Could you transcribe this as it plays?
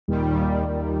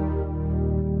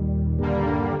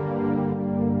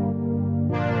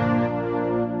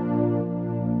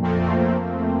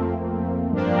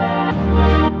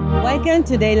welcome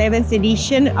to the 11th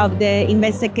edition of the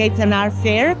Investec Cape Town Art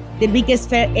Fair, the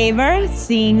biggest fair ever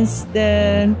since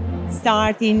the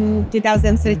start in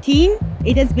 2013.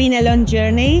 It has been a long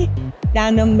journey,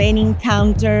 done on many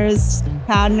encounters,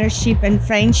 partnership and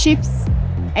friendships.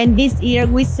 And this year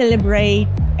we celebrate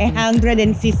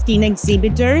 115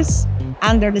 exhibitors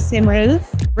under the same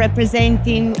roof,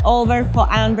 representing over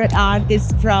 400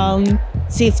 artists from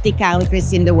 50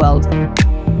 countries in the world.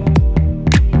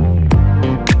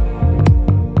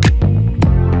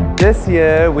 This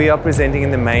year we are presenting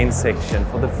in the main section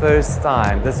for the first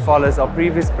time. This follows our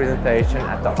previous presentation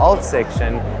at the alt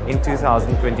section in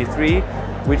 2023,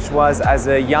 which was as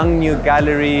a young new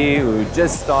gallery who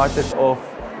just started off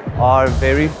our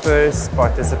very first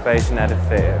participation at a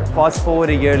fair. Fast forward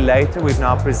a year later, we've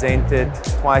now presented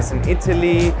twice in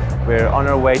Italy. We're on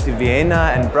our way to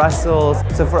Vienna and Brussels.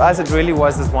 So for us, it really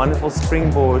was this wonderful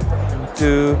springboard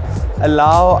to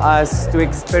allow us to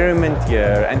experiment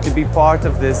here and to be part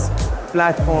of this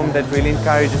platform that really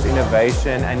encourages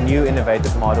innovation and new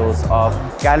innovative models of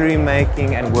gallery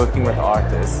making and working with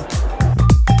artists.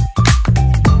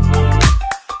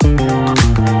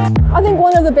 I think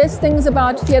one of the best things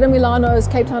about Fiera Milano's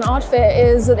Cape Town Art Fair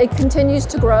is that it continues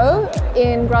to grow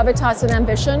in gravitas and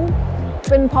ambition.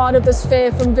 Been part of this fair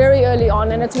from very early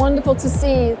on, and it's wonderful to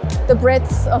see the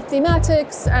breadth of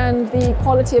thematics and the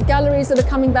quality of galleries that are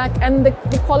coming back, and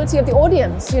the quality of the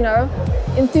audience, you know,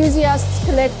 enthusiasts,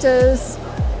 collectors,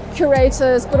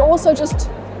 curators, but also just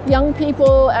young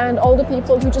people and older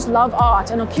people who just love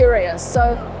art and are curious.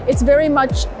 So it's very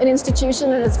much an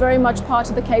institution, and it's very much part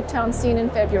of the Cape Town scene in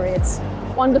February. It's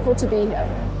wonderful to be here.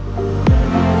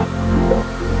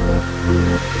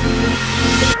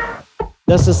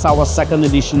 This is our second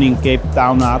edition in Cape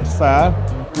Town Art Fair.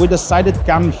 We decided to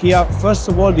come here, first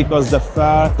of all, because the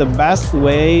fair, the best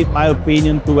way, in my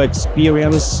opinion, to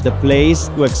experience the place,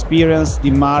 to experience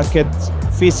the market,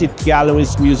 visit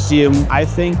galleries, museum. I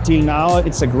think till now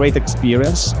it's a great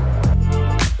experience.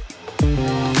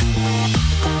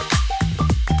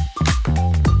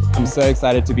 I'm so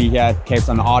excited to be here at Cape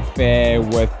Town Art Fair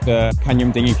with the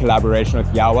Kanyum Dingy collaboration with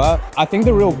Yawa. I think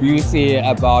the real beauty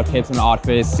about Cape Town Art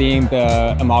Fair is seeing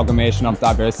the amalgamation of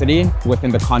diversity within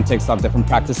the context of different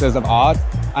practices of art.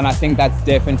 And I think that's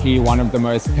definitely one of the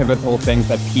most pivotal things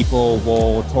that people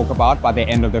will talk about by the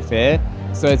end of the fair.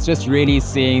 So it's just really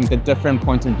seeing the different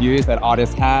points of views that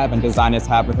artists have and designers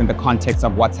have within the context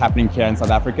of what's happening here in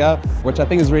South Africa, which I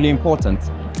think is really important.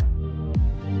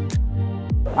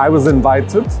 I was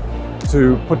invited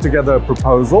to put together a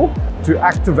proposal to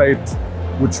activate,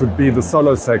 which would be the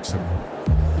solo section.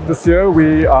 This year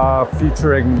we are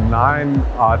featuring 9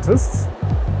 artists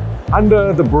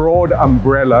under the broad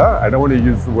umbrella, I don't want to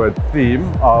use the word theme,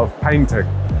 of painting.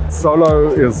 Solo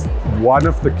is one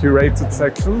of the curated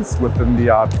sections within the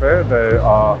art fair. There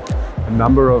are a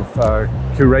number of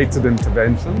curated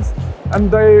interventions,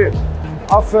 and they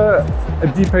offer a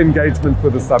deeper engagement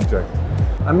with the subject.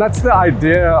 And that's the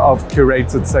idea of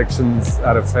curated sections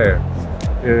at a fair,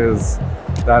 is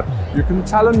that you can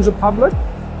challenge the public,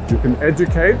 you can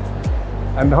educate,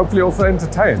 and hopefully also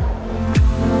entertain.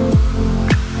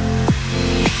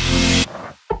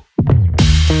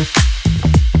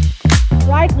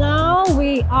 Right now,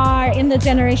 we are in the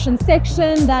generation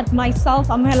section that myself,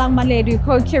 Amhelang Maledu,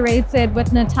 co-curated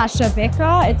with Natasha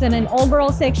Becker. It's an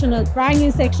inaugural section, a brand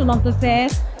new section of the fair.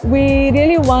 We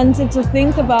really wanted to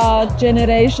think about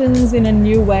generations in a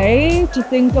new way, to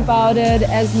think about it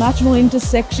as much more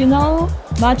intersectional,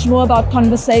 much more about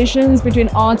conversations between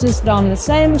artists from the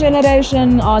same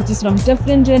generation, artists from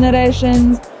different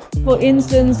generations. For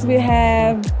instance, we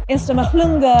have Esther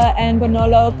Mahlunga and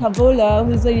Bonolo Kavula,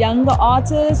 who's a younger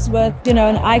artist with, you know,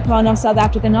 an icon of South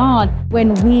African art.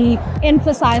 When we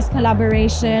emphasize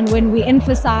collaboration, when we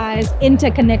emphasize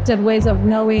interconnected ways of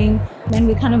knowing, when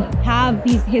we kind of have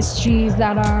these histories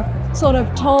that are sort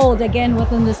of told again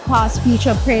within this past,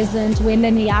 future, present, where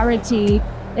linearity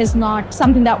is not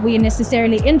something that we're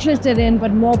necessarily interested in,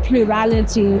 but more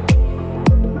plurality.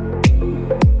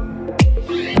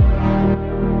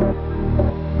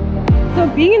 So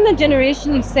being in the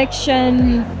generation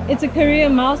section, it's a career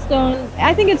milestone.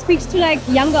 I think it speaks to like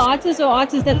younger artists or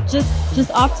artists that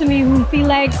just after me who feel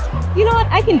like, you know what,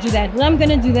 I can do that, and I'm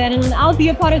gonna do that, and I'll be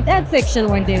a part of that section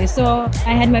one day. So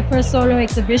I had my first solo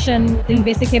exhibition in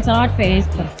Investec Cape Town Art Fair.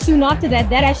 Soon after that,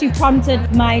 that actually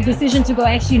prompted my decision to go,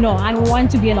 actually no, I want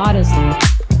to be an artist.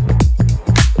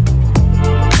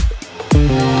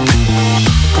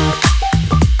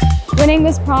 Winning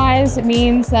this prize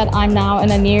means that I'm now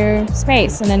in a new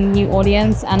space and a new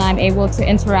audience, and I'm able to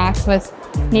interact with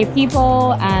new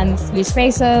people and new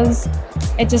spaces.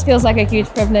 It just feels like a huge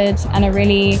privilege and a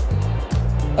really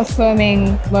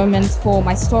affirming moments for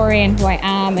my story and who I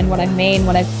am and what I've made and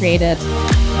what I've created.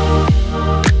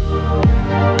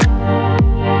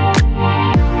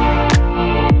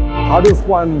 How does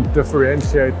one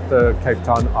differentiate the Cape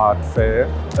Town Art Fair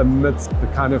amidst the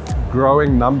kind of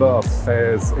growing number of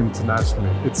fairs internationally?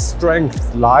 Its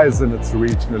strength lies in its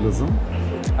regionalism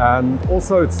and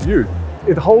also its youth.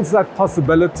 It holds that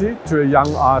possibility to a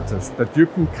young artist that you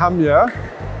can come here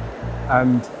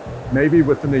and maybe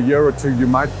within a year or two you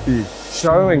might be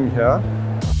showing here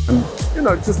and, you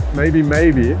know, just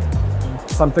maybe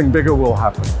something bigger will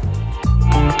happen.